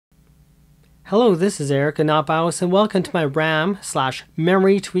Hello, this is Eric and not BIOS, and welcome to my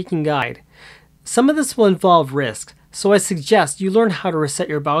RAM/memory tweaking guide. Some of this will involve risk, so I suggest you learn how to reset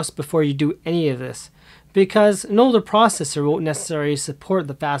your BIOS before you do any of this, because an older processor won't necessarily support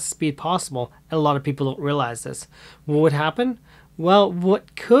the fastest speed possible, and a lot of people don't realize this. What would happen? Well,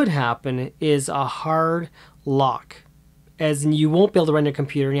 what could happen is a hard lock, as in you won't be able to run your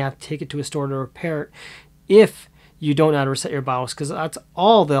computer and you have to take it to a store to repair it if you don't know how to reset your BIOS, because that's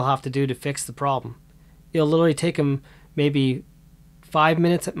all they'll have to do to fix the problem. It'll literally take them maybe 5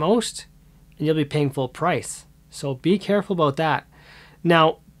 minutes at most, and you'll be paying full price. So be careful about that.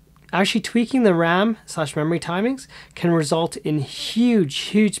 Now, actually tweaking the RAM/memory timings can result in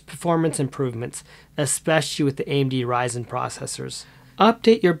huge performance improvements, especially with the AMD Ryzen processors.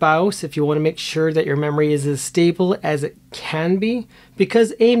 Update your BIOS if you want to make sure that your memory is as stable as it can be,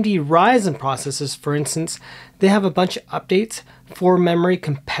 because AMD Ryzen processors, for instance, they have a bunch of updates for memory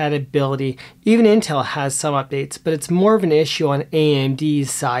compatibility. Even Intel has some updates, but it's more of an issue on AMD's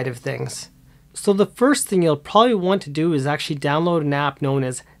side of things. So the first thing you'll probably want to do is actually download an app known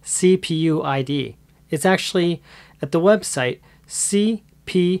as CPU ID. It's actually at the website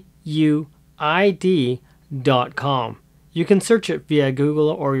cpuid.com. You can search it via Google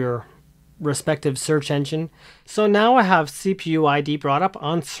or your respective search engine. So now I have CPU ID brought up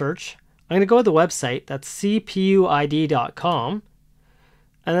on search. I'm going to go to the website, that's cpuid.com.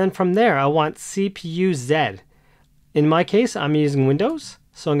 And then from there, I want CPU Z. In my case, I'm using Windows,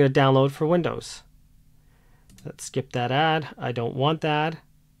 so I'm going to download for Windows. Let's skip that ad. I don't want that.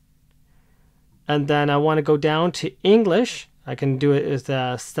 And then I want to go down to English. I can do it as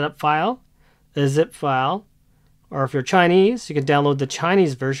a setup file, a zip file, or if you're Chinese, you can download the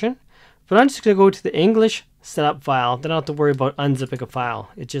Chinese version. But I'm just going to go to the English setup file. Then I don't have to worry about unzipping a file.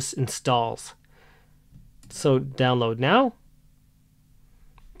 It just installs. So download now.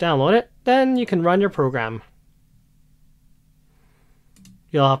 Download it. Then you can run your program.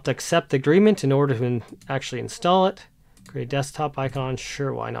 You'll have to accept the agreement in order to actually install it. Create a desktop icon.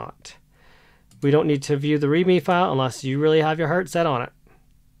 Sure, why not? We don't need to view the README file unless you really have your heart set on it.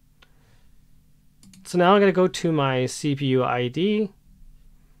 So now I'm going to go to my CPU ID,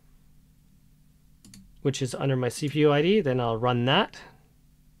 which is under my CPU ID. Then I'll run that.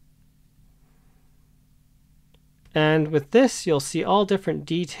 And with this, you'll see all different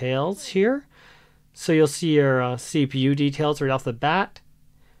details here. So you'll see your CPU details right off the bat.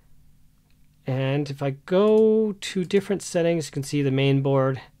 And if I go to different settings, you can see the main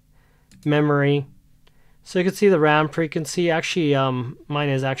board, memory. So you can see the RAM frequency. Actually, mine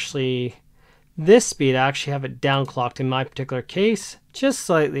is actually this speed. I actually have it downclocked in my particular case, just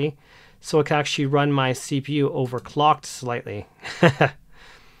slightly, so it can actually run my CPU overclocked slightly.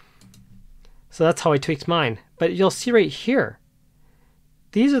 So that's how I tweaked mine. But you'll see right here,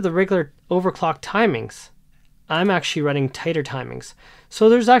 these are the regular overclock timings. I'm actually running tighter timings. So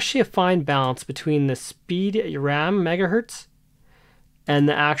there's actually a fine balance between the speed at your RAM megahertz and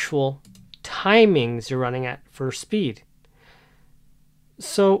the actual timings you're running at for speed.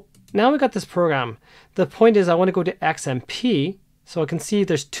 So now we got this program. The point is I want to go to XMP, so I can see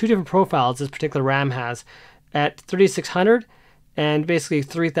there's two different profiles this particular RAM has at 3600 and basically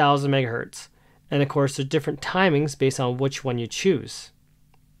 3000 megahertz. And of course there's different timings based on which one you choose.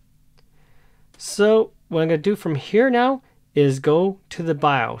 So what I'm going to do from here now is go to the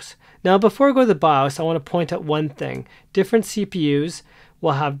BIOS. Now before I go to the BIOS, I want to point out one thing. Different CPUs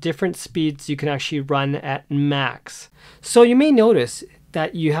will have different speeds you can actually run at max. So you may notice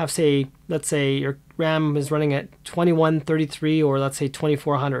that you have, say, let's say your RAM is running at 2133 or let's say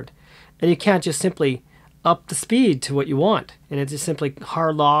 2400, and you can't just simply up the speed to what you want, and it just simply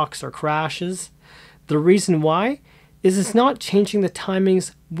hard locks or crashes. The reason why is it's not changing the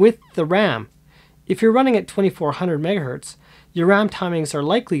timings with the RAM. If you're running at 2400 megahertz, your RAM timings are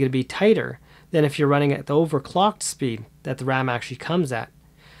likely to be tighter than if you're running at the overclocked speed that the RAM actually comes at.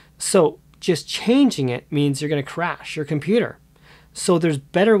 So just changing it means you're going to crash your computer. So there's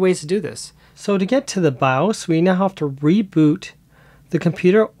better ways to do this. So to get to the BIOS, we now have to reboot the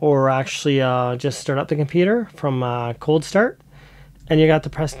computer, or actually just start up the computer from cold start. And you got to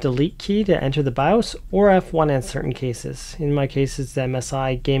press delete key to enter the BIOS, or F1 in certain cases. In my case, it's the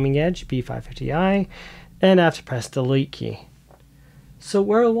MSI Gaming Edge B550i, and I have to press delete key. So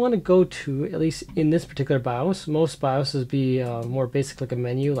where I want to go to, at least in this particular BIOS, most BIOSes be more basic, like a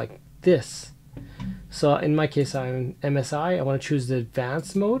menu like this. So in my case, I'm MSI. I want to choose the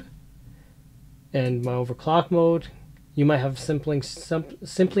advanced mode and my overclock mode. You might have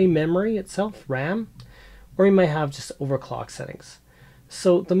simply memory itself, RAM, or you might have just overclock settings.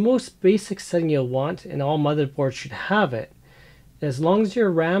 So the most basic setting you'll want, and all motherboards should have it, as long as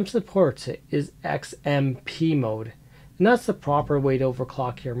your RAM supports it, is XMP mode. And that's the proper way to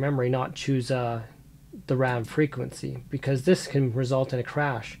overclock your memory, not choose the RAM frequency, because this can result in a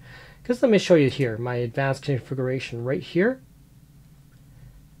crash. Because let me show you here, my advanced configuration right here.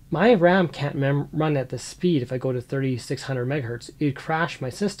 My RAM can't run at this speed if I go to 3600 megahertz. It'd crash my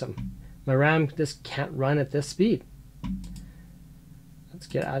system. My RAM just can't run at this speed. Let's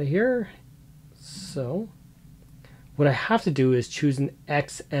get out of here. So what I have to do is choose an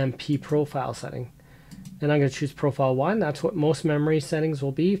XMP profile setting. And I'm going to choose profile 1. That's what most memory settings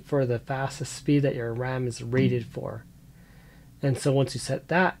will be for the fastest speed that your RAM is rated for. And so once you set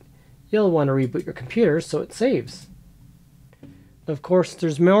that, you'll want to reboot your computer so it saves. Of course,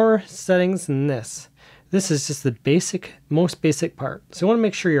 there's more settings than this. This is just the most basic part. So you want to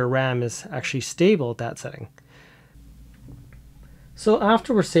make sure your RAM is actually stable at that setting. So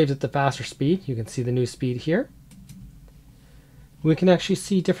after we're saved at the faster speed, you can see the new speed here. We can actually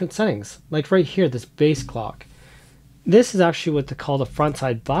see different settings, like right here, this base clock. This is actually what they call the front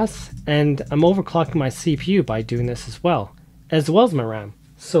side bus, and I'm overclocking my CPU by doing this as well as my RAM.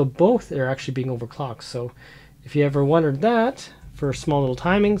 So both are actually being overclocked. So if you ever wondered that for small little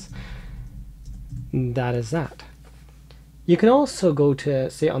timings, that is that. You can also go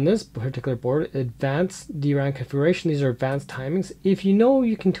to, say on this particular board, advanced DRAM configuration. These are advanced timings. If you know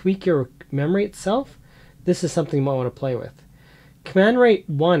you can tweak your memory itself, this is something you might want to play with. Command rate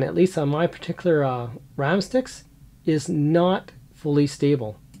 1, at least on my particular RAM sticks, is not fully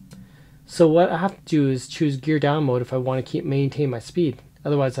stable. So what I have to do is choose gear down mode if I want to maintain my speed.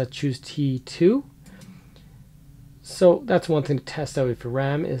 Otherwise I choose T2. So that's one thing to test out if your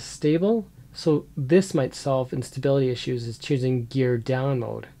RAM is stable. So this might solve instability issues, is choosing gear down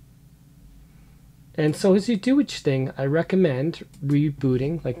mode. And so as you do each thing, I recommend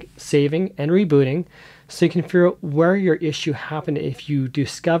rebooting, like saving and rebooting, so you can figure out where your issue happened if you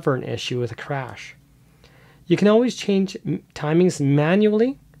discover an issue with a crash. You can always change timings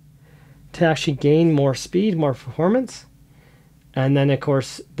manually to actually gain more speed, more performance. And then of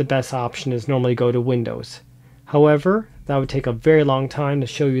course, the best option is normally go to Windows. However, that would take a very long time to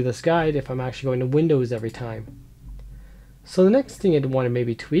show you this guide if I'm actually going to Windows every time. So the next thing I'd want to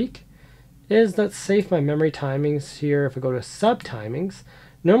maybe tweak is, let's save my memory timings here. If I go to sub timings,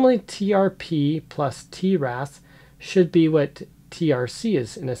 normally TRP plus TRAS should be what TRC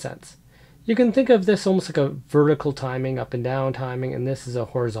is in a sense. You can think of this almost like a vertical timing, up and down timing, and this is a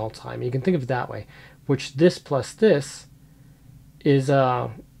horizontal timing. You can think of it that way, which this plus this is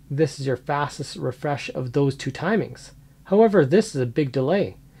your fastest refresh of those two timings. However, this is a big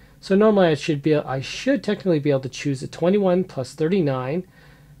delay. So normally I should technically be able to choose a 21 plus 39,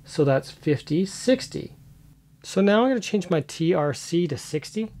 so that's 50, 60. So now I'm going to change my TRC to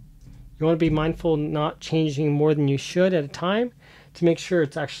 60. You want to be mindful not changing more than you should at a time to make sure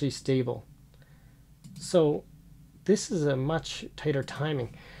it's actually stable. So this is a much tighter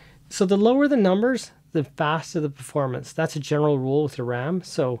timing. So the lower the numbers, the faster the performance. That's a general rule with your RAM.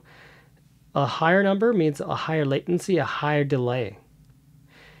 So a higher number means a higher latency, a higher delay.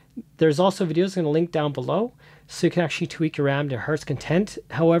 There's also videos I'm going to link down below, so you can actually tweak your RAM to heart's content.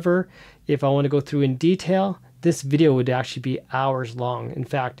 However, if I want to go through in detail, this video would actually be hours long. In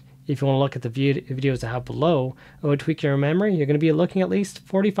fact, if you want to look at the videos I have below, I would tweak your memory. You're going to be looking at least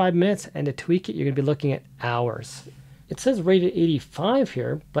 45 minutes, and to tweak it, you're going to be looking at hours. It says rated 85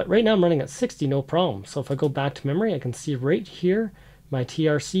 here, but right now I'm running at 60, no problem. So if I go back to memory, I can see right here, my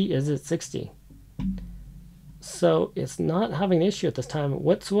TRC is at 60. So it's not having an issue at this time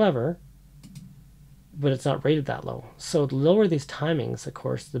whatsoever, but it's not rated that low. So the lower these timings, of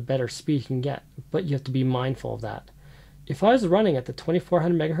course, the better speed you can get, but you have to be mindful of that. If I was running at the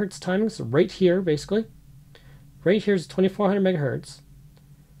 2400 megahertz timings, right here, basically, right here's 2400 megahertz.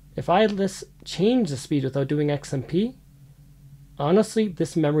 If I had change the speed without doing XMP, honestly,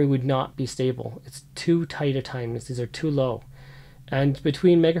 this memory would not be stable. It's too tight a timings. These are too low. And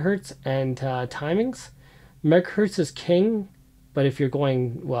between megahertz and timings, megahertz is king, but if you're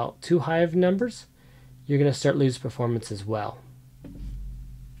going, well, too high of numbers, you're going to start losing performance as well.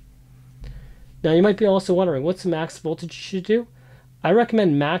 Now you might be also wondering, what's the max voltage you should do? I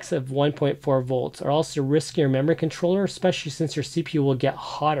recommend max of 1.4 volts, or else you're risking your memory controller, especially since your CPU will get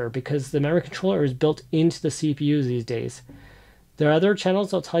hotter because the memory controller is built into the CPUs these days. There are other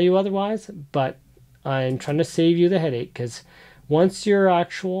channels that'll tell you otherwise, but I'm trying to save you the headache, because once your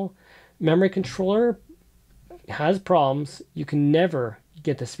actual memory controller has problems, you can never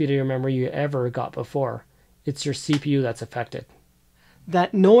get the speed of your memory you ever got before. It's your CPU that's affected.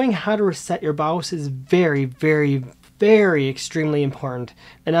 That knowing how to reset your BIOS is very, very very extremely important,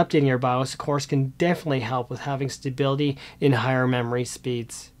 and updating your BIOS, of course, can definitely help with having stability in higher memory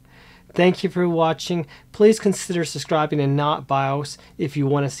speeds. Thank you for watching. Please consider subscribing to Not BIOS if you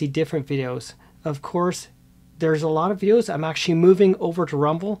want to see different videos. Of course, there's a lot of videos I'm actually moving over to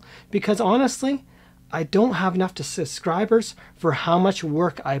Rumble because honestly, I don't have enough subscribers for how much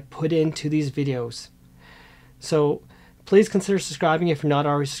work I put into these videos. So please consider subscribing if you're not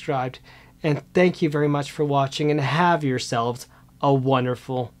already subscribed. And thank you very much for watching, and have yourselves a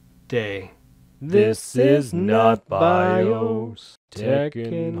wonderful day. This is Not BIOS, Tech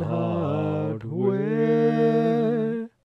and Hardware.